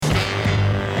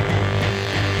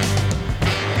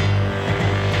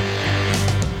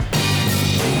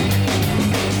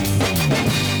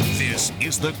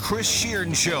The Chris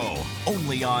Shearn Show,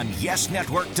 only on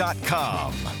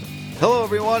YesNetwork.com. Hello,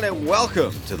 everyone, and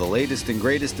welcome to the latest and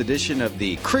greatest edition of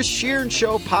the Chris Shearn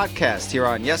Show podcast here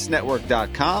on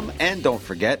YesNetwork.com. And don't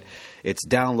forget, it's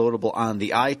downloadable on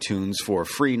the iTunes for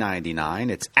free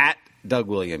 $99. It's at Doug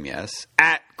William Yes,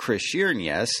 at Chris Shearn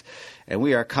Yes, and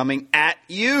we are coming at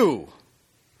you.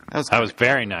 That was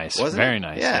very nice. Very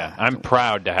nice. Yeah. I'm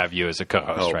proud to have you as a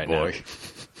co-host now.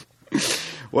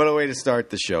 What a way to start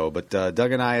the show. But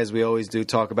Doug and I, as we always do,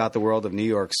 talk about the world of New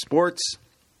York sports.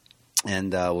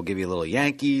 And we'll give you a little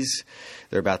Yankees.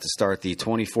 They're about to start the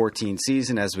 2014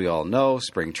 season, as we all know.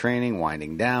 Spring training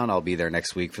winding down. I'll be there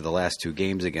next week for the last two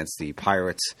games against the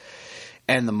Pirates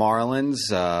and the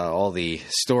Marlins. All the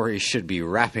stories should be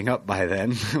wrapping up by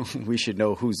then. We should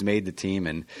know who's made the team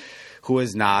and who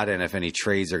is not, and if any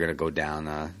trades are going to go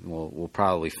down. We'll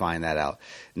probably find that out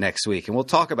next week. And we'll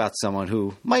talk about someone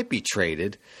who might be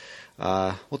traded.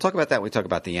 We'll talk about that when we talk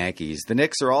about the Yankees. The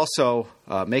Knicks are also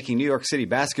making New York City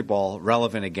basketball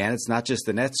relevant again. It's not just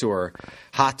the Nets who are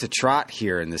hot to trot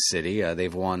here in the city.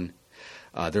 They've won.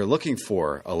 They're looking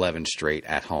for 11 straight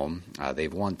at home.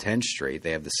 They've won 10 straight.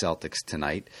 They have the Celtics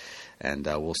tonight. And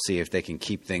we'll see if they can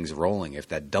keep things rolling, if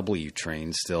that W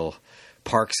train still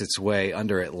parks its way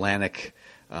under Atlantic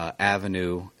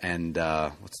Avenue and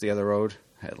what's the other road?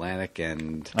 Atlantic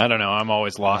and... I don't know. I'm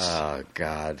always lost. Oh,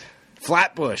 God.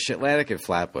 Flatbush, Atlantic and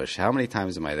Flatbush. How many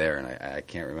times am I there? And I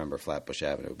can't remember Flatbush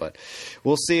Avenue. But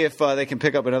we'll see if they can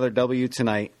pick up another W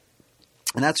tonight.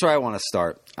 And that's where I want to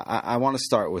start. I want to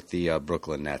start with the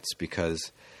Brooklyn Nets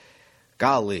because,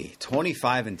 golly,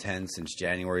 25-10 since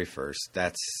January 1st.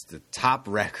 That's the top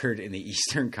record in the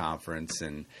Eastern Conference.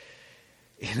 And,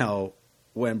 you know,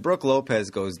 when Brook Lopez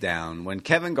goes down, when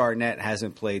Kevin Garnett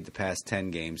hasn't played the past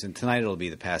 10 games, and tonight it'll be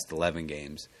the past 11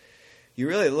 games, you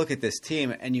really look at this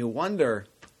team and you wonder,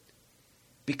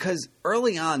 because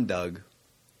early on, Doug,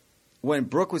 when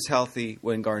Brook was healthy,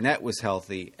 when Garnett was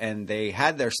healthy, and they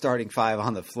had their starting five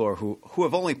on the floor who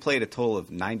have only played a total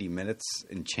of 90 minutes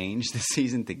and change this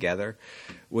season together,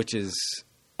 which is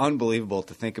unbelievable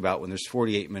to think about when there's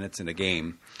 48 minutes in a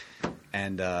game.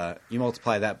 And you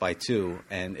multiply that by two,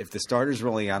 and if the starters are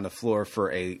only on the floor for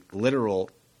a literal,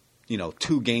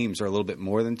 2 games or a little bit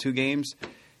more than 2 games,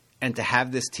 and to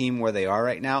have this team where they are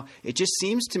right now, it just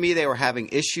seems to me they were having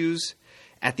issues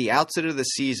at the outset of the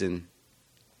season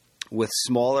with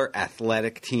smaller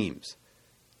athletic teams.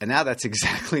 And now that's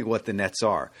exactly what the Nets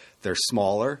are. They're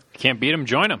smaller. Can't beat them,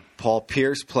 join them. Paul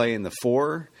Pierce playing the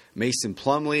 4. Mason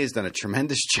Plumlee has done a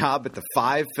tremendous job at the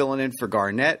 5, filling in for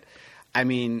Garnett. I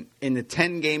mean, in the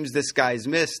 10 games this guy's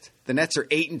missed, the Nets are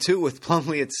 8-2 with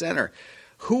Plumlee at center.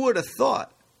 Who would have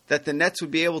thought that the Nets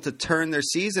would be able to turn their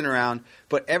season around,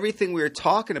 but everything we were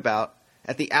talking about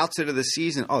at the outset of the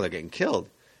season, they're getting killed.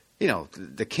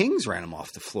 The Kings ran them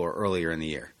off the floor earlier in the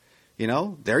year.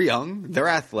 They're young, they're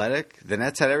athletic, the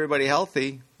Nets had everybody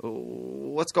healthy.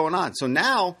 What's going on? So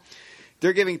now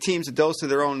they're giving teams a dose of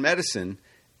their own medicine,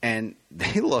 and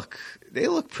they look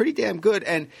pretty damn good.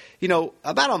 And,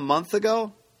 about a month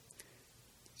ago,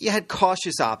 you had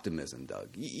cautious optimism, Doug.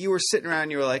 You were sitting around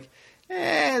and you were like,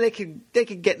 they could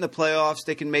get in the playoffs.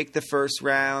 They can make the first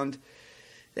round.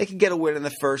 They can get a win in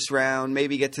the first round,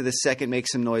 maybe get to the second, make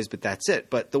some noise, but that's it.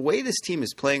 But the way this team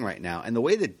is playing right now and the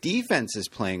way the defense is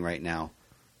playing right now,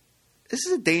 this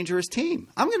is a dangerous team.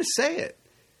 I'm going to say it.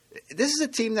 This is a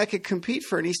team that could compete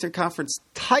for an Eastern Conference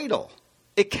title.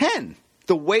 It can.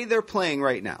 The way they're playing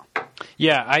right now.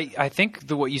 Yeah, I think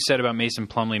what you said about Mason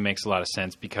Plumlee makes a lot of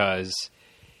sense because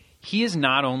he is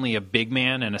not only a big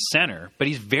man and a center, but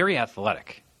he's very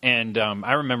athletic. And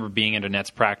I remember being at a Nets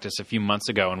practice a few months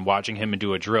ago and watching him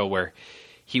do a drill where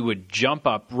he would jump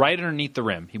up right underneath the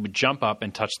rim. He would jump up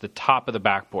and touch the top of the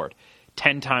backboard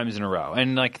 10 times in a row.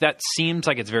 And that seems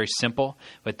like it's very simple,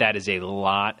 but that is a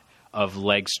lot of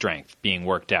leg strength being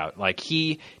worked out.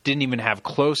 He didn't even have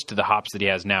close to the hops that he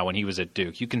has now when he was at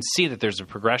Duke. You can see that there's a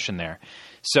progression there.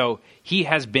 So he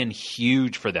has been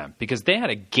huge for them because they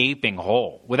had a gaping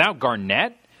hole. Without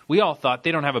Garnett, we all thought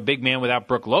they don't have a big man without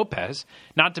Brook Lopez,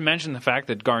 not to mention the fact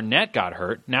that Garnett got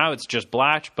hurt. Now it's just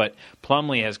Blatch, but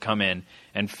Plumlee has come in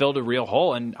and filled a real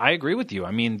hole. And I agree with you.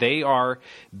 I mean, they are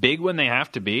big when they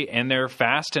have to be, and they're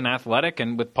fast and athletic,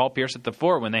 and with Paul Pierce at the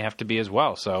 4 when they have to be as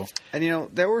well. So, and,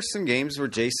 there were some games where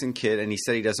Jason Kidd, and he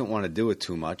said he doesn't want to do it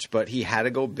too much, but he had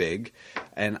to go big.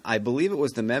 And I believe it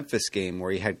was the Memphis game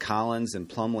where he had Collins and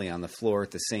Plumlee on the floor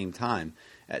at the same time.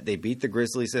 They beat the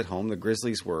Grizzlies at home. The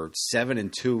Grizzlies were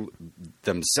 7-2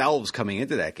 themselves coming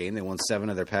into that game. They won 7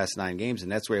 of their past 9 games, and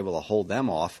Nets were able to hold them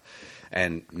off.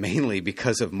 And mainly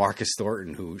because of Marcus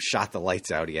Thornton, who shot the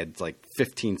lights out. He had like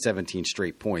 15, 17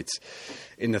 straight points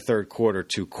in the third quarter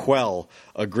to quell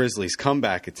a Grizzlies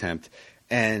comeback attempt.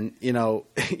 And,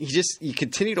 you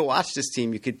continue to watch this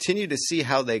team. You continue to see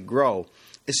how they grow,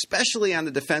 especially on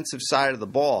the defensive side of the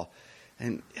ball.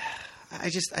 And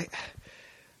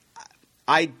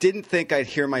I didn't think I'd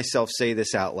hear myself say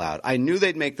this out loud. I knew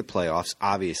they'd make the playoffs,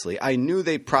 obviously. I knew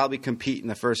they'd probably compete in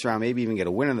the first round, maybe even get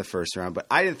a win in the first round, but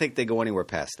I didn't think they'd go anywhere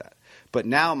past that. But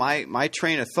now my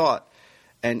train of thought,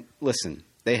 and listen,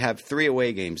 they have 3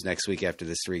 away games next week after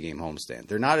this 3-game homestand.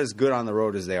 They're not as good on the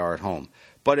road as they are at home.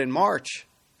 But in March,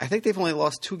 I think they've only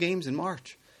lost 2 games in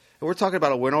March. And we're talking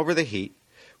about a win over the Heat.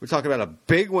 We're talking about a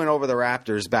big win over the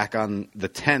Raptors back on the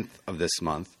 10th of this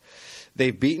month.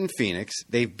 They've beaten Phoenix.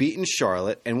 They've beaten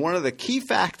Charlotte. And one of the key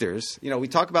factors, we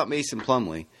talk about Mason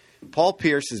Plumlee. Paul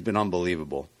Pierce has been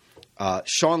unbelievable.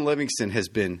 Sean Livingston has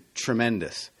been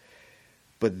tremendous.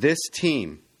 But this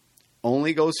team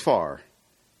only goes far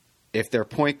if their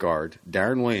point guard,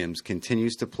 Darren Williams,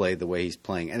 continues to play the way he's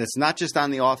playing. And it's not just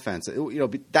on the offense.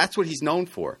 That's what he's known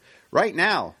for. Right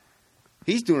now,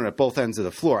 he's doing it at both ends of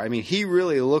the floor. I mean, he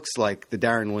really looks like the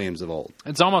Darren Williams of old.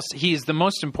 He's the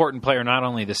most important player not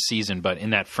only this season, but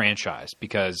in that franchise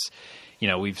because,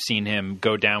 we've seen him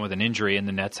go down with an injury and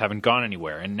the Nets haven't gone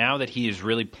anywhere. And now that he is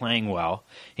really playing well,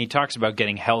 he talks about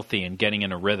getting healthy and getting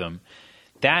in a rhythm.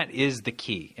 That is the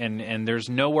key. And there's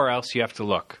nowhere else you have to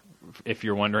look if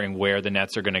you're wondering where the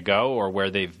Nets are going to go or where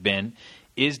they've been.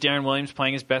 Is Darren Williams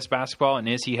playing his best basketball, and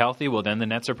is he healthy? Well, then the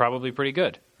Nets are probably pretty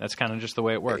good. That's kind of just the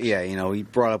way it works. Yeah, he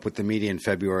brought up with the media in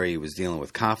February he was dealing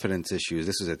with confidence issues.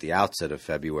 This was at the outset of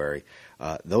February.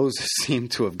 Those seem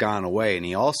to have gone away, and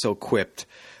he also quipped,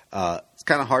 it's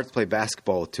kind of hard to play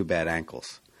basketball with 2 bad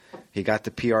ankles. He got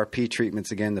the PRP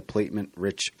treatments again, the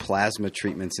platelet-rich plasma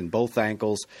treatments in both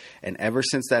ankles. And ever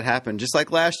since that happened, just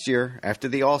like last year after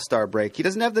the All-Star break, he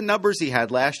doesn't have the numbers he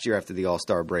had last year after the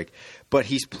All-Star break, but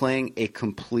he's playing a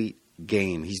complete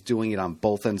game. He's doing it on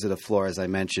both ends of the floor, as I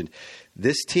mentioned.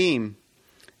 This team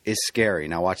is scary.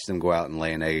 Now watch them go out and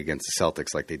lay an egg against the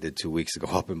Celtics like they did 2 weeks ago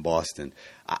up in Boston.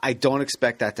 I don't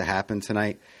expect that to happen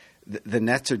tonight. The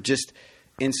Nets are just –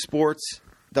 in sports,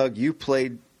 Doug, you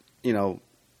played,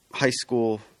 high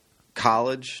school,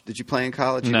 college. Did you play in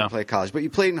college? You No. didn't play college. But you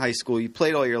played in high school. You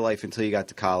played all your life until you got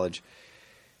to college.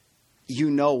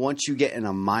 Once you get in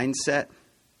a mindset,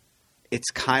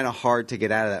 it's kind of hard to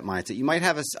get out of that mindset. You might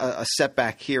have a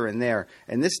setback here and there.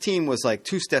 And this team was like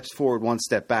 2 steps forward, 1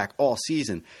 step back all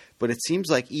season. But it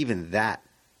seems like even that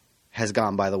has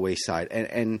gone by the wayside.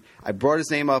 And I brought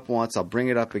his name up once. I'll bring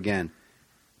it up again.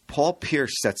 Paul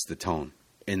Pierce sets the tone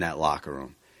in that locker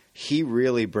room. He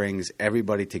really brings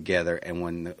everybody together, and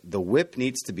when the whip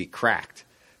needs to be cracked,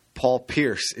 Paul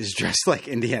Pierce is dressed like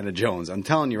Indiana Jones. I'm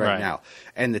telling you right now.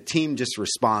 And the team just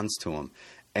responds to him.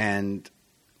 And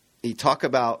you talk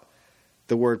about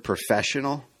the word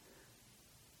professional.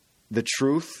 The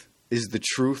truth is the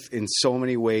truth in so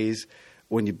many ways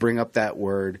when you bring up that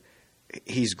word.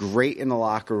 He's great in the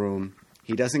locker room.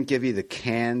 He doesn't give you the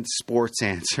canned sports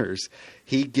answers.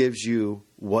 He gives you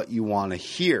what you want to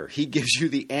hear. He gives you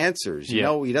the answers. He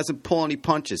doesn't pull any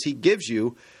punches. He gives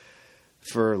you,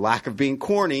 for lack of being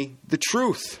corny, the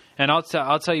truth. And I'll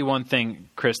tell you one thing,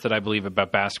 Chris, that I believe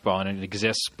about basketball, and it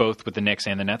exists both with the Knicks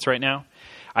and the Nets right now.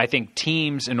 I think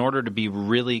teams, in order to be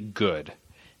really good,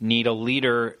 need a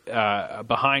leader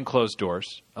behind closed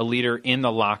doors, a leader in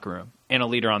the locker room, and a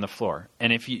leader on the floor.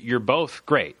 And if you're both,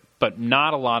 great. But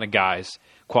not a lot of guys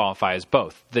qualify as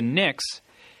both. The Knicks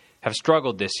have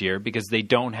struggled this year because they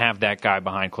don't have that guy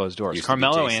behind closed doors.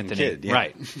 Carmelo Anthony, Kidd, yeah.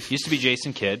 right. Used to be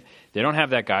Jason Kidd. They don't have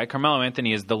that guy. Carmelo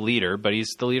Anthony is the leader, but he's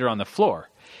the leader on the floor.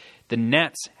 The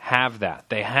Nets have that.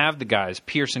 They have the guys,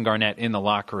 Pierce and Garnett, in the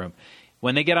locker room.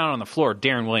 When they get out on the floor,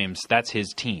 Darren Williams, that's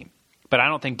his team. But I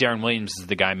don't think Darren Williams is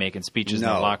the guy making speeches in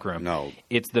the locker room. No.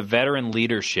 It's the veteran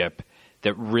leadership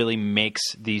that really makes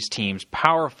these teams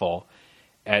powerful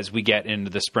as we get into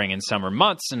the spring and summer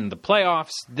months and the playoffs.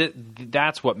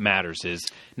 That's what matters, is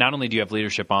not only do you have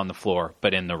leadership on the floor,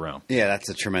 but in the room. Yeah, that's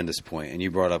a tremendous point. And you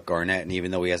brought up Garnett, and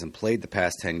even though he hasn't played the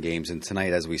past 10 games, and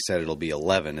tonight, as we said, it'll be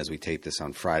 11 as we tape this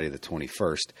on Friday the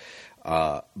 21st.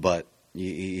 But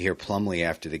you hear Plumlee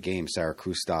after the game. Sarah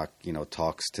Kustok,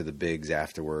 talks to the bigs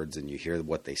afterwards, and you hear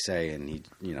what they say. And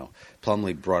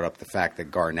Plumlee brought up the fact that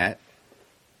Garnett,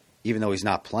 even though he's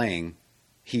not playing,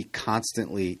 he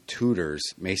constantly tutors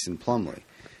Mason Plumlee.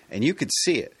 And you could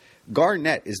see it.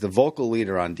 Garnett is the vocal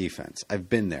leader on defense. I've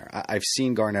been there. I've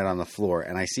seen Garnett on the floor,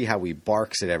 and I see how he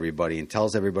barks at everybody and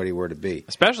tells everybody where to be.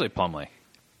 Especially Plumlee.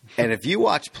 And if you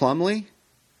watch Plumlee,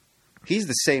 he's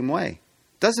the same way.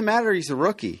 Doesn't matter he's a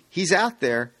rookie. He's out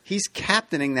there. He's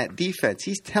captaining that defense.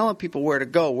 He's telling people where to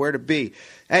go, where to be.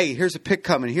 Hey, here's a pick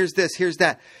coming. Here's this. Here's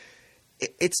that.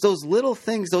 It's those little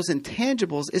things, those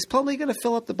intangibles. Is Plumlee going to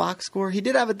fill up the box score? He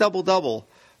did have a double-double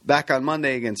back on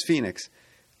Monday against Phoenix.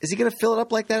 Is he going to fill it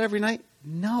up like that every night?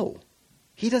 No.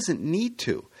 He doesn't need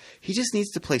to. He just needs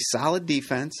to play solid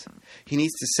defense. He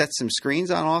needs to set some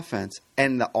screens on offense.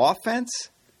 And the offense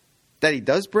that he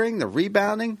does bring, the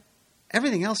rebounding,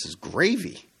 everything else is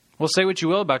gravy. Well, say what you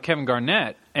will about Kevin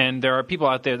Garnett, and there are people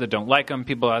out there that don't like him,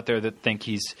 people out there that think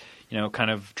he's,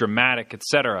 kind of dramatic,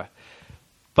 etc.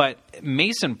 But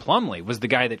Mason Plumlee was the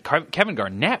guy that Kevin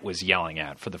Garnett was yelling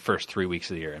at for the first 3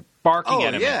 weeks of the year and barking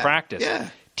at him in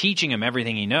practice, teaching him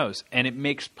everything he knows. And it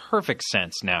makes perfect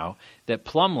sense now that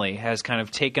Plumlee has kind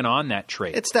of taken on that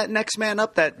trait. It's that next man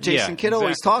up that Jason Kidd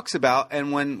always talks about.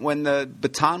 And when the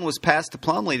baton was passed to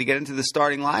Plumlee to get into the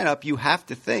starting lineup, you have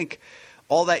to think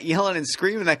all that yelling and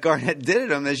screaming that Garnett did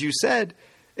at him, as you said,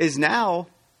 is now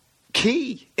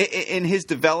key in his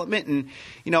development. And,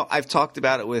 I've talked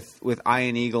about it with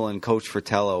Ian Eagle and Coach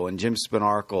Fratello and Jim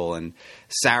Spinarkle, and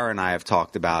Sarah and I have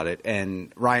talked about it,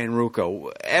 and Ryan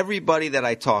Rucco. Everybody that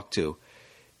I talk to,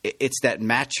 it's that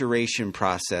maturation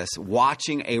process,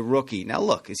 watching a rookie. Now,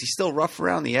 look, is he still rough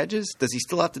around the edges? Does he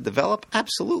still have to develop?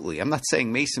 Absolutely. I'm not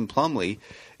saying Mason Plumlee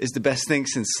is the best thing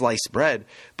since sliced bread,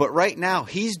 but right now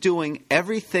he's doing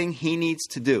everything he needs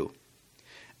to do.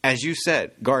 As you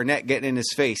said, Garnett getting in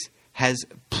his face has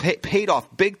paid off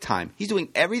big time. He's doing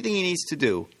everything he needs to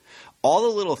do, all the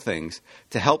little things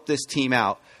to help this team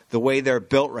out the way they're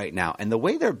built right now. And the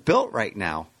way they're built right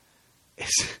now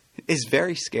is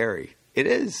very scary. It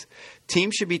is.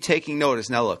 Teams should be taking notice.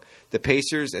 Now, look, the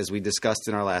Pacers, as we discussed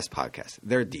in our last podcast,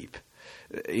 they're deep.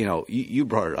 You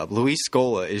brought it up. Luis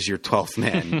Scola is your 12th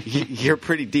man. You're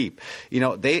pretty deep.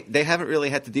 They haven't really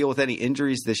had to deal with any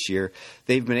injuries this year.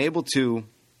 They've been able to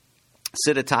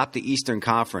sit atop the Eastern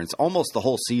Conference almost the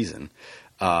whole season.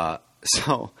 Do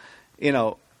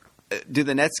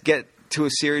the Nets get to a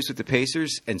series with the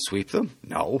Pacers and sweep them?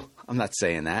 No, I'm not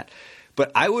saying that.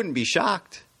 But I wouldn't be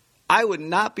shocked. I would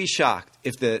not be shocked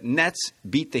if the Nets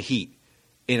beat the Heat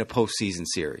in a postseason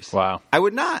series. Wow. I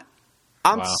would not.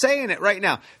 I'm saying it right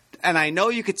now. And I know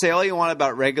you could say all you want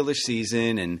about regular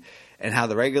season and how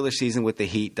the regular season with the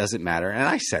Heat doesn't matter. And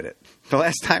I said it the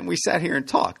last time we sat here and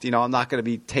talked. I'm not going to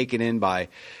be taken in by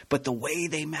 – but the way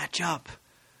they match up,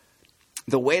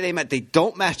 they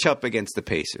don't match up against the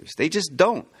Pacers. They just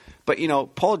don't. But,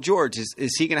 Paul George,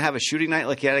 is he going to have a shooting night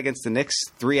like he had against the Knicks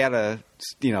 3 out of,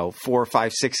 4,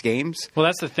 5, 6 games? Well,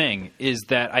 that's the thing, is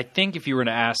that I think if you were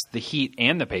to ask the Heat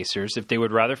and the Pacers if they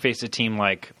would rather face a team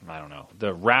like, I don't know,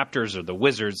 the Raptors or the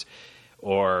Wizards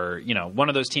or, one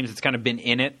of those teams that's kind of been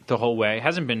in it the whole way,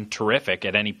 hasn't been terrific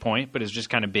at any point, but has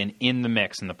just kind of been in the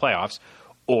mix in the playoffs,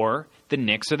 or the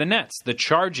Knicks or the Nets, the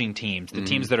charging teams, the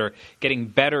teams that are getting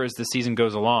better as the season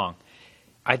goes along.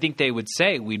 I think they would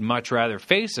say we'd much rather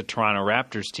face a Toronto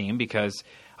Raptors team because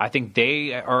I think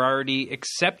they are already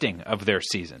accepting of their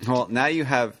season. Well, now you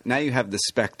have the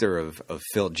specter of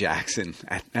Phil Jackson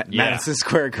at Madison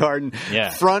Square Garden,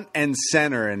 front and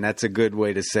center, and that's a good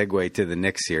way to segue to the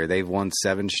Knicks here. They've won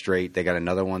 7 straight. They got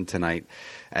another one tonight,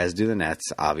 as do the Nets,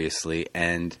 obviously.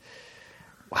 And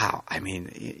wow, I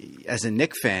mean, as a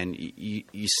Knicks fan,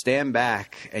 you stand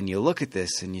back and you look at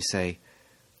this and you say,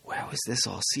 where was this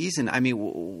all season? I mean,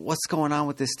 what's going on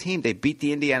with this team? They beat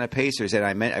the Indiana Pacers, and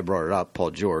I brought it up,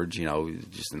 Paul George,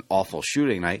 just an awful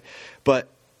shooting night. But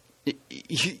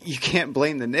you can't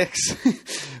blame the Knicks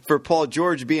for Paul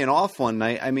George being off one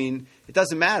night. I mean, it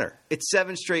doesn't matter. It's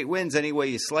 7 straight wins any way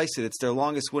you slice it. It's their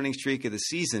longest winning streak of the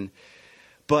season.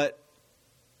 But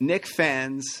Knicks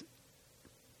fans,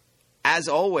 as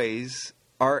always,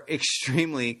 are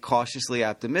extremely cautiously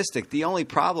optimistic. The only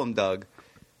problem, Doug,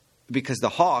 because the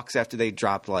Hawks, after they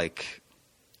dropped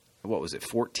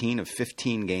 14 of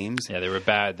 15 games? Yeah, they were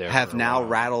bad there. Have now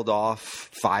rattled off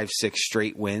 5, 6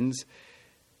 straight wins.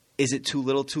 Is it too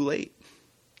little too late?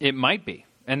 It might be.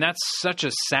 And that's such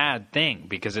a sad thing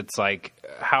because it's like,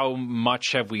 how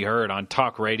much have we heard on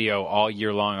talk radio all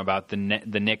year long about the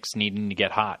Knicks needing to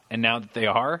get hot? And now that they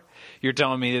are, you're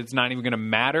telling me it's not even going to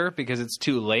matter because it's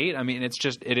too late? I mean,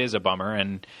 it is a bummer.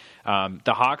 And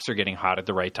the Hawks are getting hot at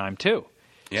the right time, too.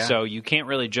 Yeah. So you can't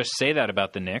really just say that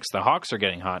about the Knicks. The Hawks are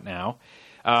getting hot now.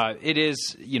 It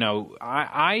is,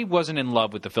 I wasn't in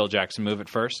love with the Phil Jackson move at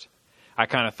first. I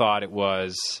kind of thought it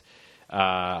was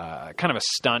kind of a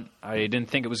stunt. I didn't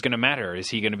think it was going to matter. Is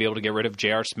he going to be able to get rid of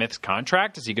J.R. Smith's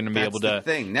contract? Is he going to be able to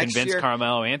convince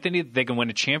Carmelo Anthony that they can win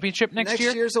a championship next year?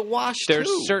 Next year's a wash, There's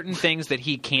certain things that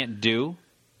he can't do,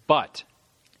 but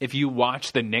if you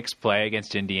watch the Knicks play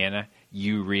against Indiana,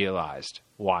 you realized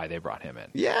why they brought him in.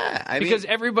 Yeah, because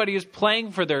everybody is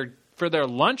playing for their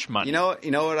lunch money. You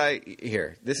know what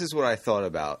this is what I thought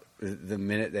about the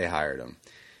minute they hired him,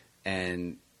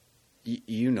 and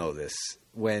you know this.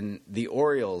 When the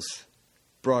Orioles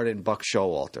brought in Buck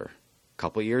Showalter a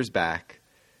couple years back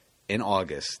in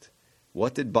August,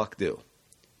 what did Buck do?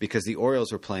 Because the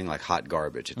Orioles were playing like hot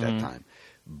garbage at that time.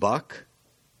 Buck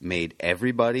made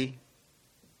everybody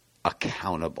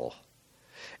accountable.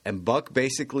 And Buck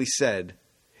basically said,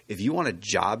 if you want a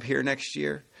job here next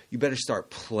year, you better start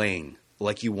playing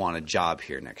like you want a job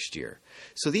here next year.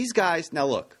 So these guys, now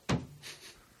look,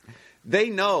 they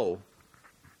know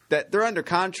that they're under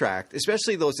contract,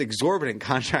 especially those exorbitant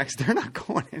contracts. They're not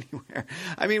going anywhere.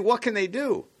 I mean, what can they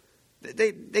do?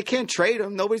 They can't trade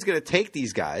them. Nobody's going to take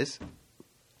these guys.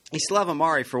 You still have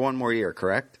Amari for one more year,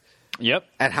 correct? Yep.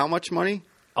 At how much money?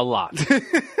 A lot.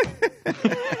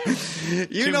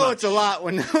 You know it's a lot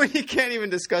when you can't even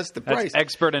discuss the price. That's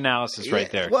expert analysis right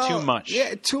there. Well, too much.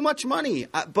 Yeah, too much money.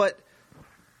 But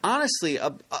honestly,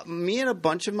 me and a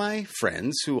bunch of my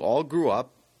friends who all grew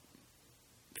up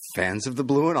fans of the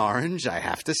blue and orange, I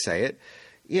have to say it,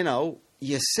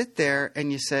 you sit there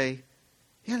and you say,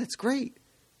 yeah, that's great.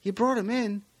 You brought him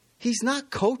in. He's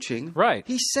not coaching. Right.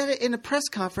 He said it in a press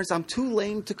conference, I'm too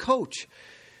lame to coach.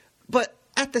 But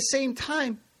at the same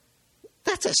time,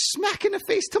 that's a smack in the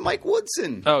face to Mike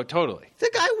Woodson. Oh, totally.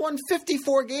 The guy won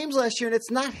 54 games last year, and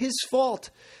it's not his fault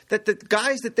that the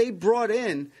guys that they brought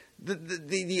in,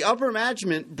 the upper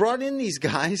management brought in these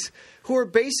guys who are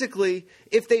basically,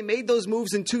 if they made those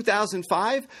moves in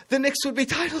 2005, the Knicks would be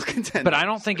title contenders. But I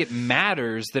don't think it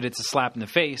matters that it's a slap in the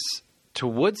face to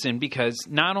Woodson, because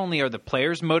not only are the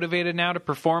players motivated now to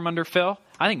perform under Phil,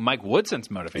 I think Mike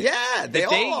Woodson's motivated. Yeah, they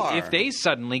all are. If they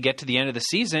suddenly get to the end of the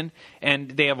season and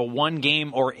they have a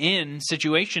one-game or in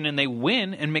situation and they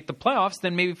win and make the playoffs,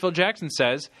 then maybe Phil Jackson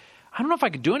says, I don't know if I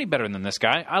could do any better than this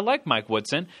guy. I like Mike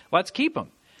Woodson. Let's keep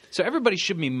him. So everybody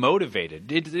should be motivated.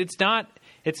 It's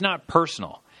not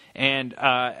personal. And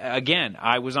again,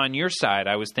 I was on your side.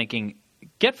 I was thinking,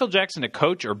 get Phil Jackson to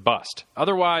coach or bust.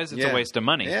 Otherwise, it's a waste of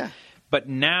money. Yeah. But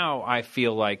now I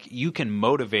feel like you can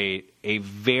motivate a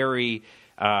very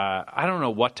I don't know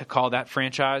what to call that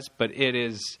franchise, but it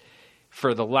is,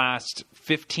 for the last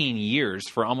 15 years,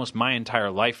 for almost my entire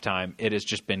lifetime, it has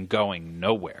just been going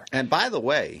nowhere. And by the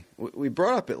way, we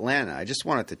brought up Atlanta. I just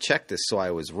wanted to check this so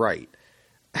I was right.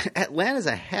 Atlanta's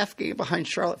a half game behind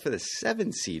Charlotte for the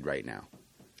 7 seed right now.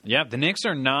 Yeah, the Knicks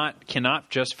cannot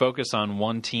just focus on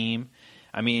one team.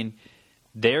 I mean,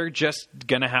 they're just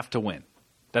going to have to win.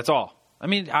 That's all. I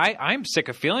mean, I'm sick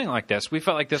of feeling like this. We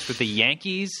felt like this with the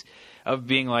Yankees, of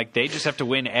being like they just have to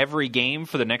win every game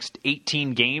for the next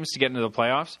 18 games to get into the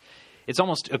playoffs. It's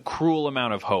almost a cruel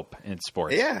amount of hope in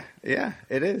sports. Yeah,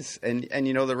 it is. And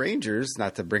the Rangers,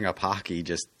 not to bring up hockey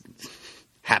just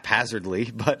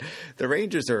haphazardly, but the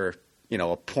Rangers are,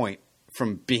 a point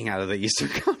from being out of the Eastern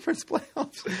Conference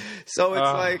playoffs. So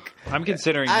it's I'm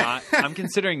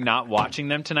considering not watching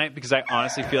them tonight, because I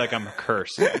honestly feel like I'm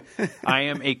cursed. I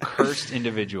am a cursed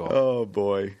individual. Oh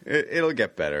boy. It'll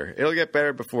get better. It'll get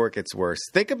better before it gets worse.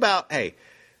 Think about,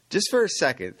 just for a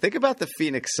second, think about the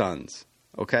Phoenix Suns,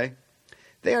 okay?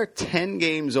 They are 10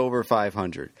 games over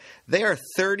 500. They are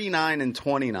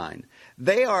 39-29.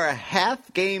 They are a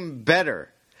half game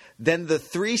better than the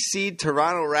 3 seed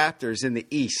Toronto Raptors in the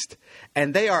East,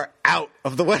 and they are out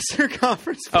of the Western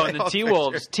Conference playoff. Oh, and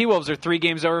the T-Wolves are 3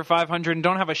 games over 500 and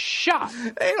don't have a shot.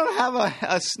 They don't have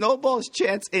a snowball's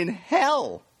chance in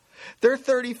hell. They're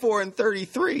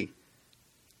 34-33.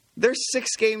 They're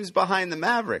 6 games behind the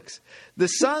Mavericks. The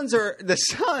Suns are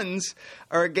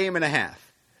a game and a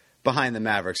half behind the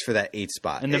Mavericks for that 8th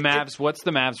spot. And the Mavs, what's the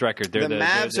Mavs record? The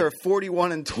Mavs are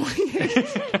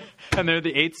 41-28. And they're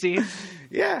the 8th seed?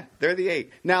 Yeah, they're the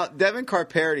 8. Now, Devin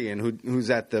Karparian, who's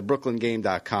at the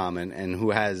BrooklynGame.com and who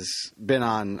has been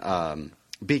on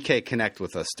BK Connect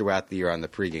with us throughout the year on the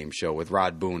pregame show with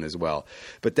Rod Boone as well.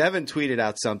 But Devin tweeted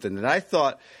out something that I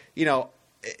thought,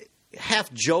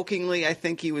 half jokingly, I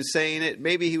think he was saying it.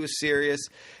 Maybe he was serious.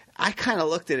 I kind of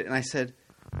looked at it and I said,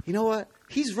 you know what?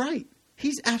 He's right.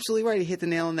 He's absolutely right. He hit the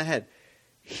nail on the head.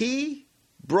 He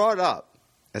brought up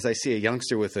as I see a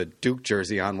youngster with a Duke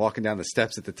jersey on walking down the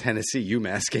steps at the Tennessee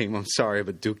UMass game. I'm sorry,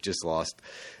 but Duke just lost.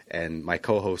 And my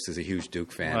co-host is a huge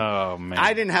Duke fan. Oh, man.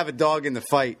 I didn't have a dog in the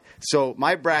fight, so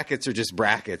my brackets are just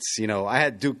brackets. You know, I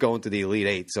had Duke going to the Elite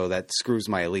Eight, so that screws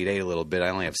my Elite Eight a little bit. I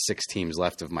only have 6 teams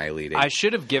left of my Elite Eight. I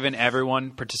should have given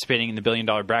everyone participating in the $1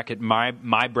 billion bracket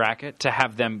my bracket to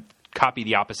have them copy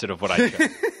the opposite of what I chose.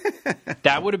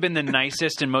 That would have been the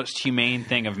nicest and most humane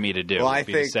thing of me to do. Well, I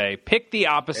to think, say, pick the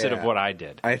opposite of what I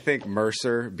did. I think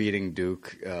Mercer beating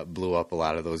Duke blew up a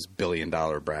lot of those $1 billion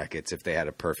brackets if they had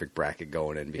a perfect bracket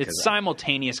going in. Because it's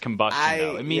simultaneous combustion,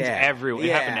 though. It means it happened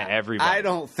to everybody. I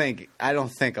don't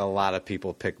think a lot of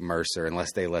people pick Mercer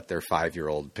unless they let their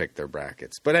 5-year-old pick their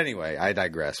brackets. But anyway, I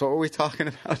digress. What were we talking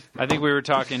about? I think we were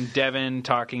Devin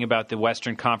talking about the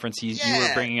Western Conference. You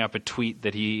were bringing up a tweet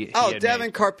that he had Devin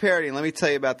made. Carparian. Let me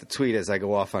tell you about the tweet as I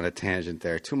go off on a tangent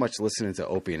there. Too much listening to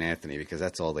Opie and Anthony because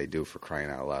that's all they do, for crying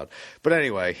out loud. But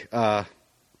anyway,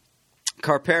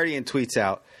 Carparian tweets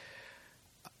out,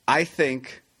 I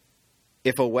think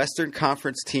if a Western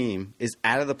Conference team is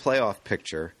out of the playoff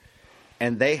picture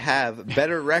and they have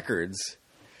better records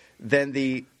than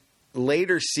the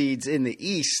later seeds in the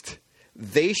East,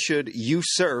 they should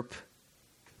usurp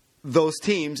those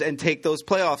teams and take those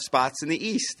playoff spots in the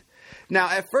East. Now,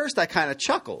 at first I kind of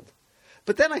chuckled.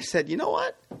 But then I said, you know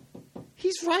what?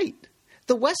 He's right.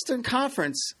 The Western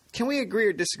Conference, can we agree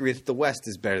or disagree that the West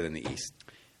is better than the East?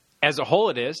 As a whole,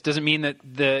 it is. Doesn't mean that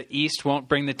the East won't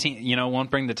bring the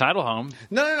title home.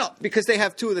 No, because they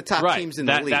have 2 of the top teams in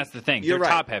the league. That's the thing. You're They're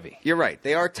right. top heavy. You're right.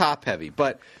 They are top heavy,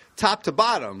 but top to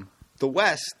bottom, the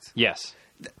West. Yes.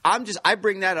 I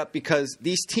bring that up because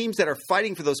these teams that are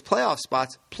fighting for those playoff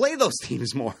spots play those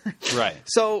teams more. Right.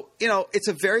 So, it's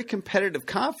a very competitive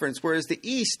conference, whereas the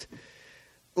East,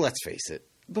 let's face it,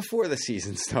 before the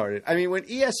season started, I mean, when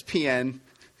ESPN,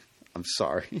 I'm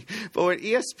sorry, but when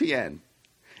ESPN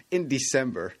in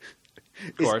December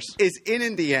is in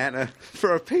Indiana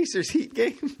for a Pacers Heat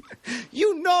game,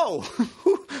 you know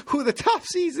who the top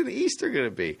seeds in the East are going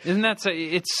to be. Isn't that so?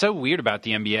 It's so weird about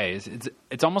the NBA.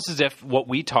 It's almost as if what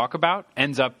we talk about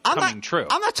ends up coming true.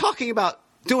 I'm not talking about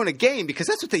doing a game because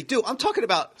that's what they do. I'm talking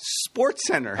about Sports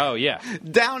Center. Oh, yeah.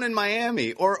 Down in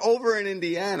Miami or over in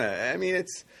Indiana. I mean,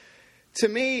 to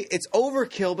me, it's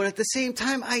overkill, but at the same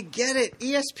time, I get it.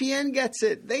 ESPN gets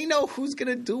it. They know who's going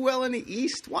to do well in the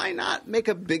East. Why not make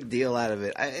a big deal out of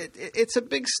it? It's a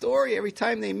big story every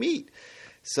time they meet.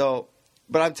 So,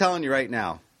 but I'm telling you right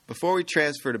now, before we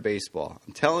transfer to baseball,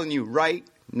 I'm telling you right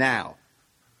now,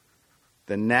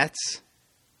 the Nets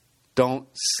don't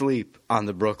sleep on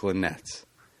the Brooklyn Nets.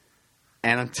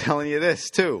 And I'm telling you this,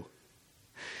 too.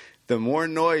 The more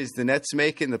noise the Nets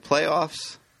make in the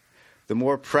playoffs, the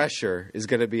more pressure is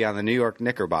going to be on the New York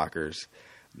Knickerbockers,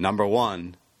 number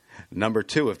one. Number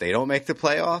 2, if they don't make the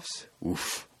playoffs,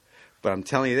 oof. But I'm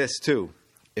telling you this, too.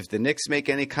 If the Knicks make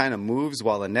any kind of moves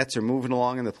while the Nets are moving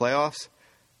along in the playoffs,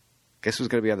 guess who's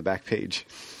going to be on the back page?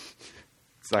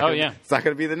 It's not going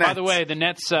to be the Nets. By the way, the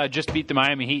Nets just beat the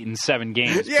Miami Heat in 7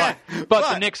 games. Yeah,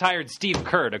 but the Knicks hired Steve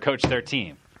Kerr to coach their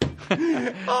team.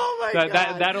 Oh, my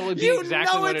God. That'll be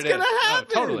exactly what it is. Gonna happen.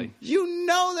 Oh, totally. You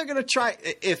know they're going to try.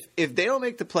 If they don't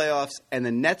make the playoffs and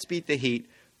the Nets beat the Heat,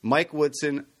 Mike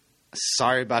Woodson,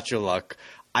 sorry about your luck.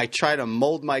 I try to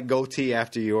mold my goatee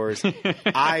after yours.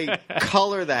 I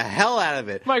color the hell out of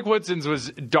it. Mike Woodson's was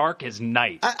dark as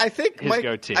night. I think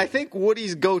goatee. I think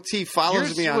Woody's goatee follows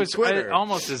Yours me on was Twitter.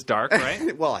 Almost as dark,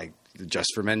 right? Well, just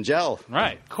for men gel.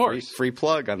 Right, of course. Free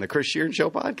plug on the Chris Shearn Show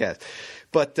podcast.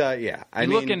 But, yeah. I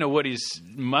mean, look into Woody's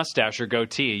mustache or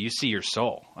goatee, you see your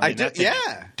soul. I mean, do,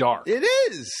 yeah. Dark. It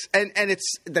is. And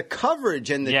it's the coverage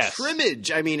and the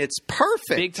trimmage. I mean, it's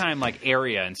perfect. Big time, like,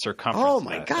 area and circumference. Oh,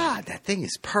 my God. That thing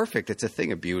is perfect. It's a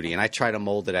thing of beauty. And I try to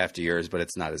mold it after yours, but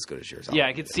it's not as good as yours. Yeah,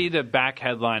 I could see the back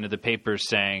headline of the paper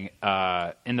saying,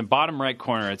 in the bottom right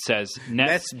corner, it says,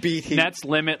 Nets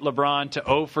limit LeBron to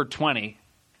 0 for 20.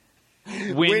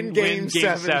 Win game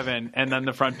 7. And then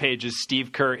the front page is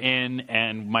Steve Kerr in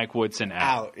and Mike Woodson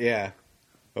out. Yeah.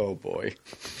 Oh, boy.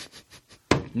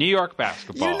 New York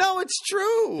basketball. You know it's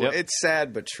true. Yep. It's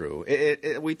sad but true.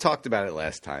 We talked about it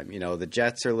last time. You know, the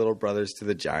Jets are little brothers to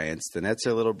the Giants. The Nets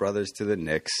are little brothers to the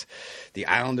Knicks. The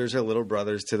Islanders are little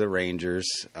brothers to the Rangers.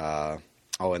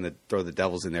 And throw the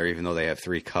Devils in there even though they have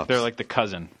 3 cups. They're like the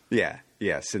cousin. Yeah.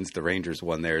 Since the Rangers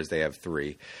won theirs, they have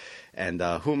 3. And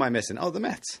who am I missing? Oh, the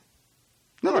Mets.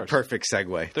 Another perfect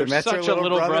segue. They're the Mets such are little a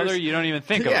little brothers. brother you don't even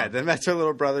think of. Yeah, the Mets are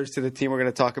little brothers to the team we're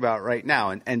going to talk about right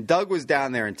now. And Doug was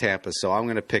down there in Tampa, so I'm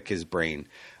going to pick his brain.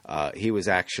 He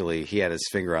had his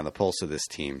finger on the pulse of this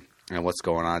team and what's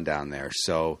going on down there.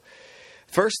 So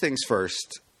first things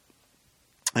first,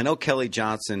 I know Kelly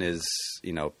Johnson is,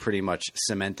 pretty much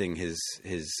cementing his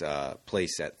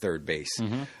place at third base.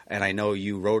 Mm-hmm. And I know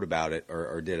you wrote about it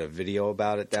or did a video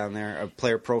about it down there, a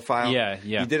player profile. Yeah.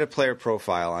 You did a player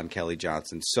profile on Kelly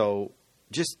Johnson. So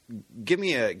just give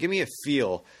me a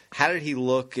feel. How did he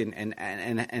look,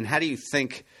 and how do you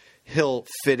think he'll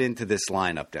fit into this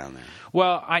lineup down there?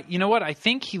 Well, you know what? I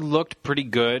think he looked pretty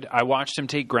good. I watched him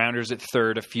take grounders at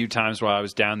third a few times while I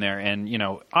was down there. And,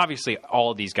 obviously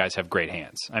all of these guys have great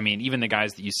hands. I mean, even the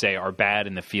guys that you say are bad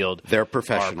in the field, they're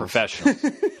professionals. Are professionals.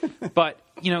 But,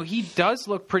 he does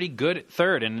look pretty good at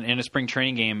third. And in a spring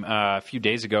training game a few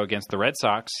days ago against the Red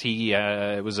Sox,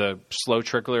 it was a slow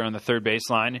trickler on the third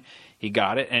baseline. He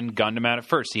got it and gunned him out at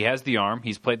first. He has the arm.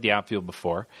 He's played the outfield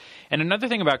before. And another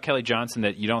thing about Kelly Johnson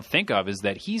that you don't think of is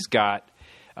that he's got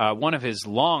one of his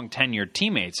long-tenured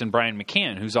teammates in Brian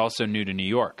McCann, who's also new to New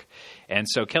York. And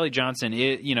so Kelly Johnson,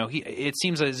 it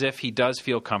seems as if he does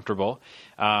feel comfortable.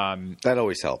 That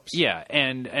always helps. Yeah,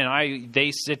 and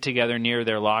they sit together near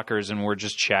their lockers, and we're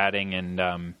just chatting.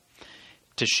 And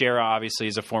Teixeira, obviously,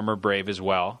 is a former Brave as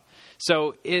well.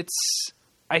 So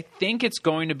I think it's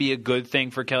going to be a good thing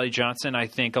for Kelly Johnson. I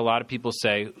think a lot of people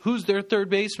say, who's their third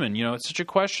baseman? It's such a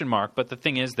question mark. But the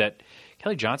thing is that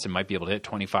Kelly Johnson might be able to hit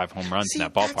 25 home runs in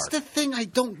that ballpark. That's the thing I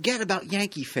don't get about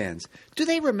Yankee fans. Do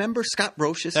they remember Scott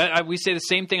Brocious? We say the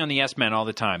same thing on the S-Men all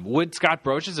the time. Would Scott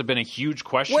Brocious have been a huge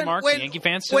question mark for Yankee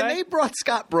fans today? When they brought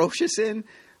Scott Brocious in,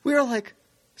 we were like,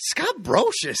 Scott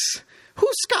Brocious?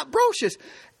 Who's Scott Brocious?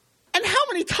 And how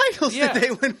many titles did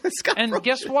they win with Scott Brocious? And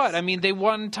guess what? I mean, they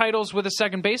won titles with a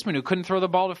second baseman who couldn't throw the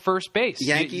ball to first base.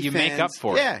 You make up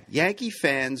for it. Yeah, Yankee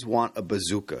fans want a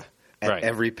bazooka at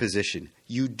every position.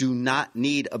 You do not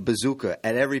need a bazooka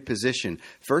at every position.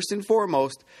 First and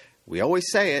foremost, we always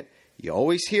say it, you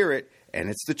always hear it, and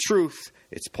it's the truth.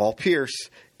 It's Paul Pierce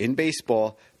in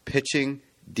baseball. Pitching,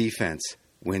 defense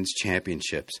wins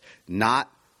championships,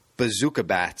 not bazooka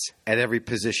bats at every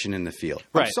position in the field.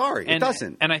 Right. I'm sorry, it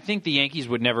doesn't. And I think the Yankees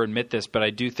would never admit this, but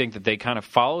I do think that they kind of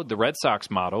followed the Red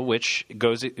Sox model, which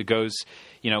goes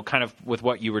kind of with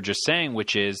what you were just saying,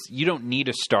 which is you don't need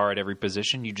a star at every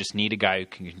position. You just need a guy who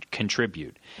can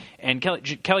contribute. And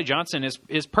Kelly Johnson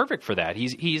is perfect for that.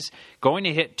 He's going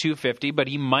to hit 250, but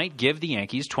he might give the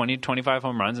Yankees 20 to 25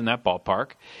 home runs in that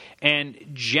ballpark. And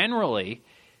generally,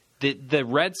 the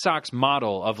Red Sox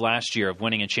model of last year of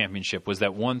winning a championship was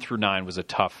that 1 through 9 was a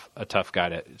tough guy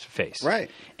to face. Right.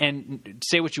 And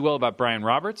say what you will about Brian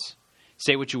Roberts,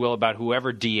 say what you will about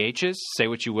whoever DHs, say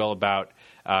what you will about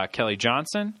Kelly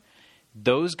Johnson.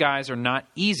 Those guys are not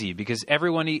easy because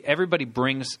everybody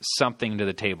brings something to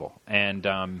the table. And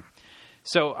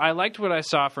so I liked what I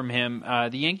saw from him.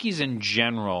 The Yankees in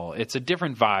general, it's a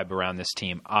different vibe around this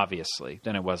team, obviously,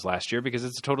 than it was last year because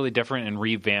it's a totally different and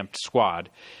revamped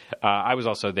squad. I was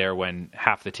also there when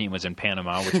half the team was in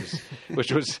Panama,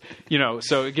 which was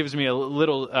so it gives me a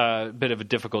little bit of a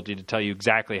difficulty to tell you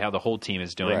exactly how the whole team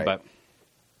is doing. Right.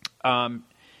 But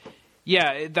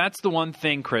yeah, that's the one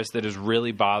thing, Chris, that has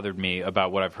really bothered me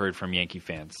about what I've heard from Yankee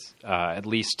fans, at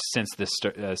least since this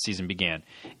season began.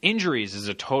 Injuries is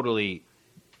a totally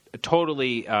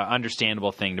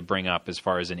understandable thing to bring up as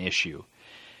far as an issue.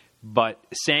 But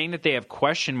saying that they have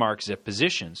question marks at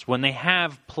positions when they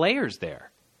have players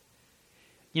there.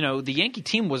 The Yankee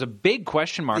team was a big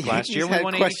question mark last year. We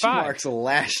won 85. Question marks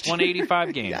last year. Won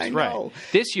 85 games. I know. Right.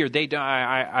 This year,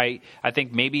 I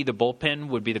think maybe the bullpen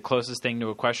would be the closest thing to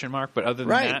a question mark. But other than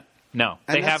that, no.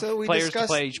 They have players to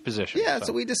play each position. Yeah, that's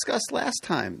what we discussed last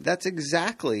time. That's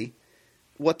exactly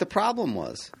what the problem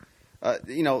was.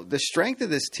 The strength of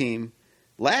this team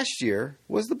last year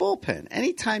was the bullpen.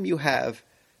 Anytime you have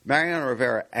Mariano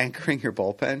Rivera anchoring your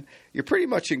bullpen, you're pretty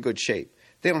much in good shape.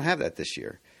 They don't have that this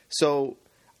year. So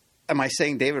am I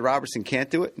saying David Robertson can't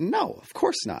do it? No, of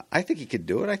course not. I think he could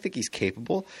do it. I think he's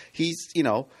capable.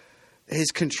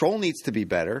 His control needs to be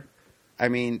better. I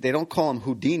mean, they don't call him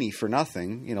Houdini for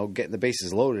nothing, getting the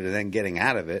bases loaded and then getting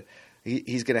out of it.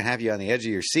 He's going to have you on the edge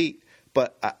of your seat.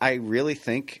 But I really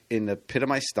think in the pit of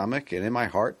my stomach and in my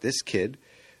heart, this kid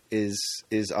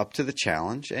is up to the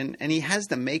challenge. And he has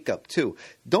the makeup, too.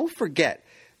 Don't forget,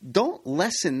 don't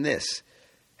lessen this.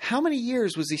 How many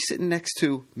years was he sitting next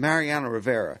to Mariano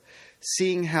Rivera,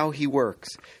 seeing how he works,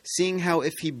 seeing how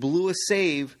if he blew a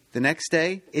save the next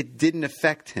day, it didn't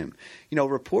affect him?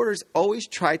 Reporters always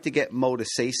tried to get Mo to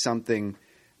say something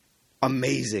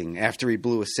amazing after he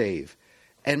blew a save.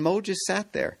 And Mo just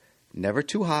sat there, never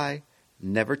too high,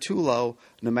 never too low,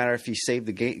 no matter if he saved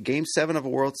the game 7 of a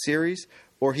World Series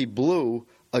or he blew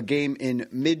a game in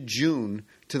mid-June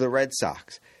to the Red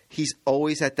Sox. He's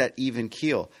always at that even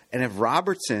keel. And if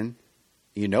Robertson,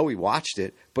 we watched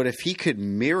it, but if he could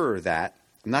mirror that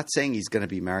I'm not saying he's going to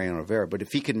be Mariano Rivera, but if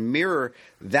he can mirror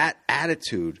that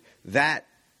attitude, that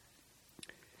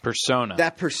persona,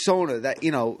 that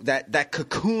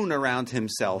cocoon around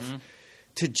himself,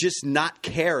 to just not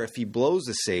care if he blows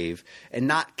a save and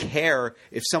not care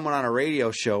if someone on a radio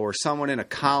show or someone in a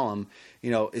column,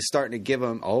 is starting to give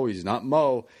him, oh, he's not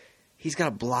Mo. He's got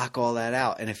to block all that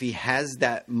out. And if he has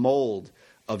that mold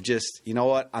of just, you know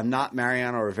what, I'm not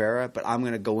Mariano Rivera, but I'm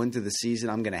going to go into the season,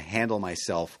 I'm going to handle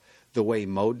myself the way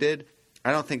Mo did,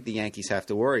 I don't think the Yankees have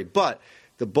to worry. But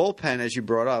the bullpen, as you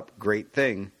brought up, great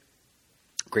thing,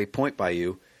 great point by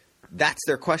you, that's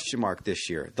their question mark this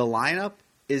year. The lineup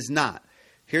is not.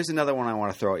 Here's another one I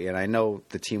want to throw at you, and I know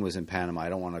the team was in Panama. I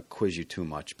don't want to quiz you too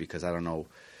much because I don't know,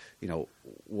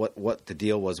 what the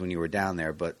deal was when you were down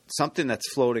there, but something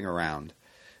that's floating around.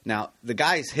 Now, the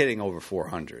guy's hitting over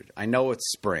 400. I know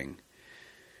it's spring.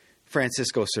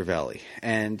 Francisco Cervelli.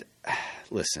 And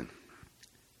listen,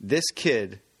 this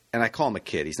kid, and I call him a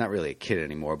kid. He's not really a kid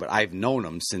anymore, but I've known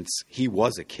him since he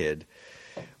was a kid.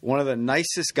 One of the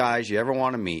nicest guys you ever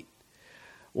want to meet.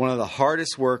 One of the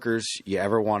hardest workers you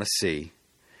ever want to see.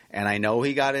 And I know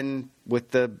he got in with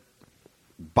the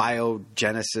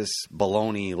biogenesis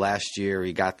baloney last year.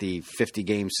 He got the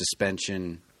 50-game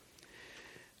suspension.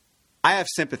 I have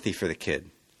sympathy for the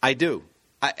kid. I do.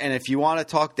 And if you want to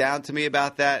talk down to me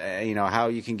about that, how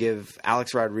you can give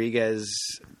Alex Rodriguez,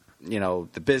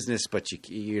 the business, but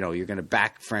you're going to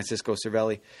back Francisco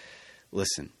Cervelli.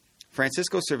 Listen,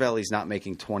 Francisco Cervelli's not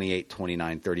making $28,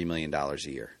 $29, $30 million a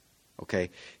year. Okay?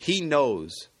 He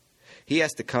knows he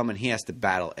has to come and he has to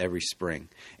battle every spring.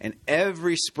 And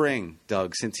every spring,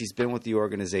 Doug, since he's been with the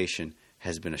organization,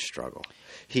 has been a struggle.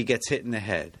 He gets hit in the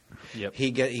head. Yep.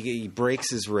 He breaks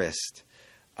his wrist.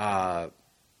 The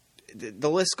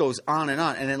list goes on.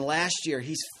 And then last year,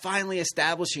 he's finally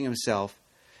establishing himself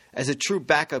as a true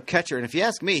backup catcher. And if you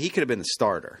ask me, he could have been the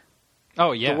starter.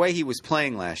 Oh, yeah. The way he was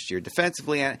playing last year,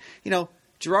 defensively. And,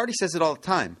 Girardi says it all the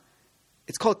time.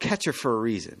 It's called catcher for a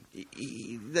reason.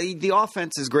 The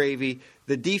offense is gravy.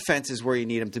 The defense is where you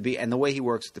need him to be, and the way he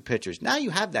works with the pitchers. Now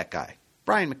you have that guy,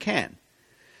 Brian McCann.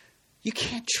 You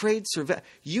can't trade Cervelli.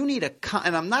 You need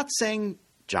and I'm not saying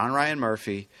John Ryan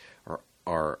Murphy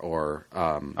or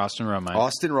Austin Romine.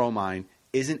 Austin Romine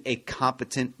isn't a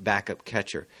competent backup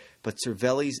catcher, but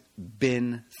Cervelli's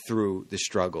been through the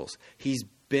struggles. He's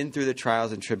been through the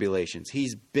trials and tribulations.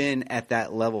 He's been at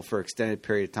that level for extended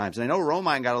period of times. And I know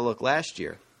Romine got a look last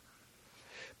year,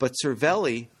 but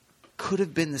Cervelli could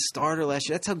have been the starter last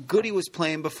year. That's how good he was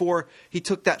playing before he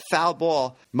took that foul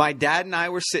ball. My dad and I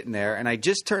were sitting there, and I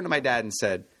just turned to my dad and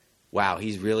said, wow,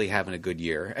 he's really having a good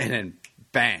year. And then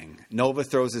bang, Nova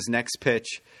throws his next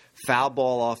pitch, foul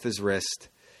ball off his wrist.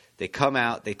 They come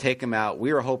out, they take him out.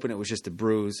 We were hoping it was just a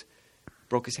bruise.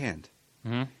 Broke his hand.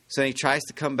 Mm-hmm. So then he tries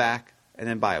to come back, and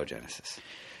then biogenesis.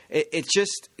 It's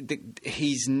just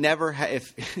he's never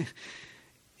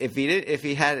if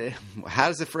he had, how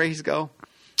does the phrase go?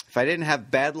 If I didn't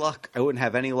have bad luck, I wouldn't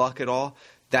have any luck at all.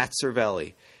 That's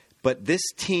Cervelli. But this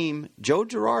team, Joe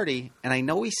Girardi, and I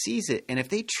know he sees it, and if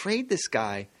they trade this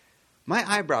guy,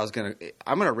 I'm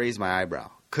gonna raise my eyebrow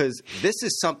because this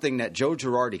is something that Joe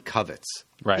Girardi covets.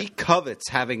 Right. He covets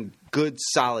having good,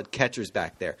 solid catchers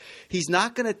back there. He's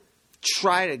not going to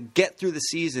try to get through the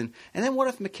season. And then what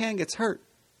if McCann gets hurt?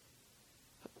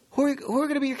 Who are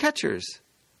going to be your catchers?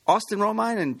 Austin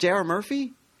Romine and J.R.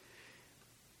 Murphy?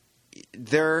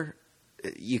 You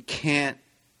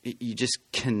just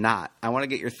cannot. I want to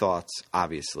get your thoughts,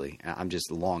 obviously. I'm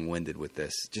just long-winded with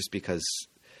this just because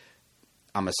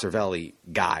I'm a Cervelli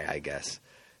guy, I guess.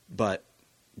 But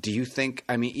do you think,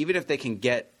 even if they can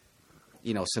get,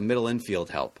 some middle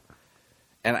infield help,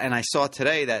 and I saw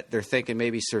today that they're thinking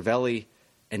maybe Cervelli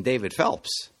and David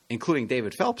Phelps, including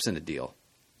David Phelps in the deal.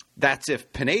 That's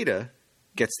if Pineda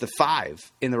gets the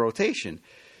 5 in the rotation.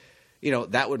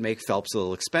 That would make Phelps a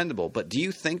little expendable. But do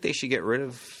you think they should get rid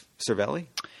of Cervelli?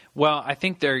 Well, I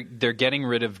think they're getting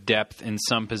rid of depth in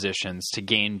some positions to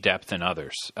gain depth in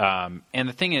others. And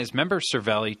the thing is, remember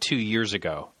Cervelli 2 years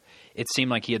ago? It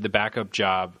seemed like he had the backup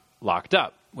job locked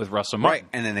up with Russell Martin. Right,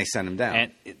 and then they sent him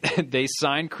down. And they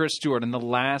signed Chris Stewart on the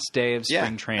last day of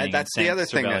spring training. That's the other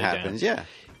thing that happens, yeah.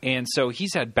 And so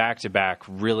he's had back-to-back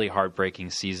really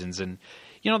heartbreaking seasons. And,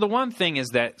 the one thing is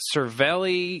that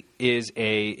Cervelli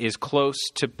is close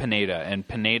to Pineda, and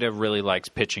Pineda really likes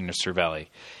pitching to Cervelli.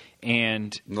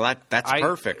 And that's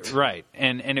perfect. Right.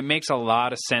 And it makes a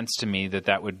lot of sense to me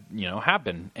that would,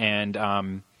 happen.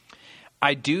 And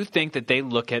I do think that they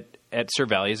look at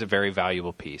Cervelli as a very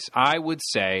valuable piece. I would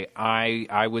say they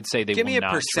will not trade him. Give me a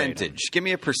percentage. Give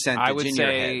me a percentage. I would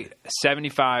say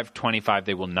 75-25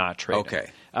 they will not trade him.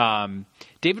 Okay.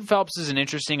 David Phelps is an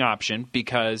interesting option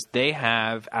because they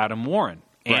have Adam Warren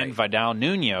and Vidal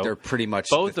Nuno. They're pretty much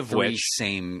both the of three which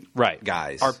same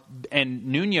guys. And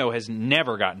Nuno has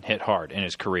never gotten hit hard in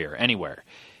his career anywhere.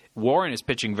 Warren is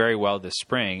pitching very well this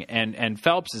spring, and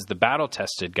Phelps is the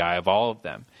battle-tested guy of all of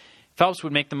them. Phelps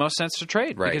would make the most sense to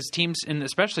trade because teams,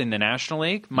 especially in the National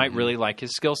League, might really like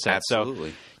his skill set.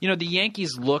 Absolutely. So, the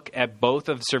Yankees look at both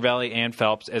of Cervelli and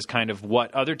Phelps as kind of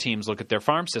what other teams look at their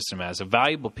farm system as, a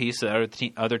valuable piece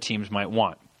that other teams might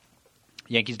want.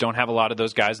 Yankees don't have a lot of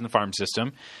those guys in the farm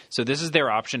system, so this is their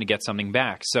option to get something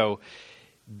back. So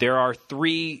there are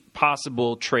 3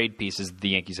 possible trade pieces the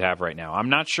Yankees have right now. I'm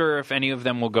not sure if any of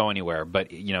them will go anywhere, but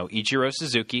Ichiro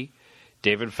Suzuki,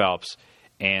 David Phelps,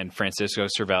 and Francisco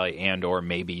Cervelli, and or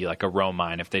maybe like a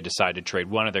Romine if they decide to trade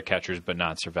one of their catchers but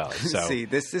not Cervelli. So see,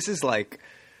 this is like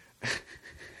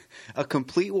a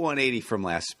complete 180 from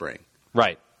last spring.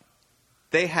 Right.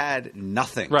 They had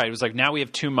nothing. Right. It was like, now we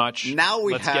have too much. Now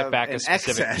let's have get back a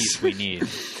specific excess. piece we need.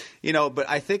 But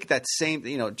I think that same,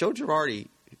 Joe Girardi,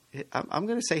 I'm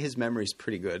going to say his memory is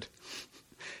pretty good.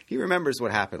 He remembers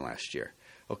what happened last year.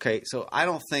 Okay, so I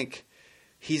don't think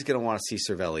he's going to want to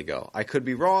see Cervelli go. I could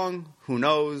be wrong. Who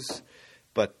knows?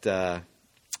 But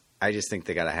I just think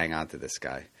they got to hang on to this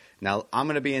guy. Now, I'm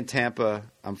going to be in Tampa.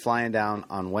 I'm flying down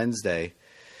on Wednesday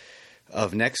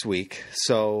of next week.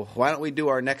 So why don't we do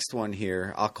our next one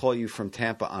here? I'll call you from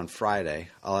Tampa on Friday.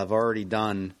 I'll have already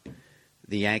done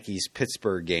the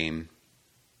Yankees-Pittsburgh game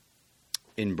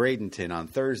in Bradenton on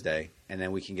Thursday, and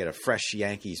then we can get a fresh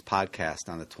Yankees podcast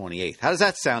on the 28th. How does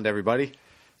that sound, everybody?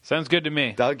 Sounds good to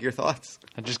me. Doug, your thoughts?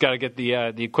 I just got to get the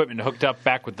equipment hooked up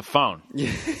back with the phone.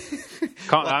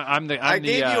 I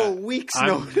gave you a week's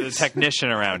notice. I'm the technician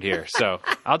around here, so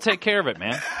I'll take care of it,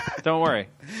 man. Don't worry.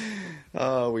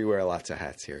 Oh, we wear lots of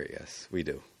hats here, yes. We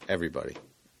do. Everybody.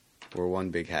 We're one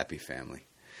big happy family.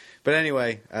 But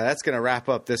anyway, that's going to wrap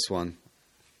up this one.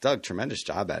 Doug, tremendous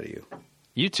job out of you.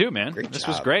 You too, man. This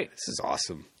was great. This is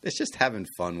awesome. It's just having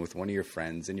fun with one of your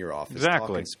friends in your office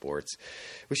talking sports.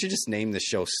 We should just name the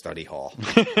show Study Hall.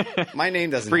 My name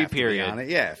doesn't have to be on it.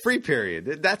 Yeah, free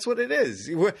period. That's what it is.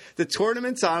 The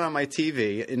tournament's on my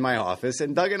TV in my office,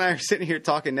 and Doug and I are sitting here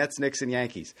talking Nets, Knicks, and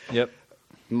Yankees. Yep.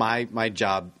 My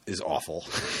job is awful.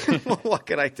 What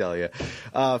can I tell you?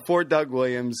 For Doug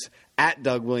Williams, at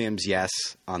Doug Williams, yes,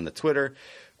 on the Twitter.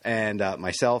 And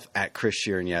myself at Chris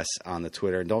Shearn, yes, on the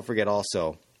Twitter. And don't forget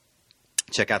also,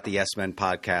 check out the Yes Men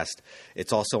podcast.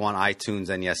 It's also on iTunes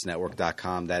and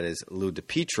YesNetwork.com. That is Lou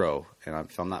DiPietro. And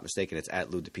if I'm not mistaken, it's at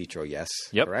Lou DiPietro, yes,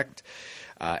 correct?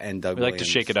 And Doug Williams. We like to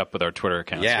shake it up with our Twitter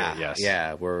accounts here, yes.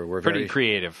 Yeah, we're pretty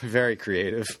creative. Very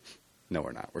creative. No,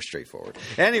 we're not. We're straightforward.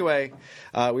 Anyway,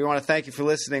 we want to thank you for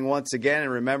listening once again.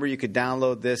 And remember, you could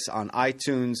download this on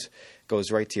iTunes. It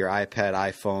goes right to your iPad,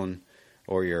 iPhone,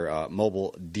 or your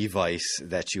mobile device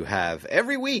that you have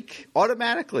every week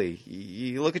automatically.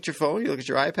 You look at your phone, you look at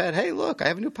your iPad. Hey, look, I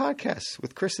have a new podcast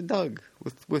with Chris and Doug,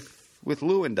 with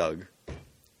Lou and Doug.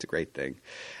 It's a great thing.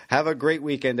 Have a great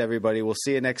weekend, everybody. We'll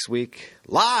see you next week.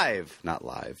 Live, not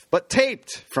live, but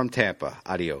taped from Tampa.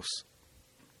 Adios.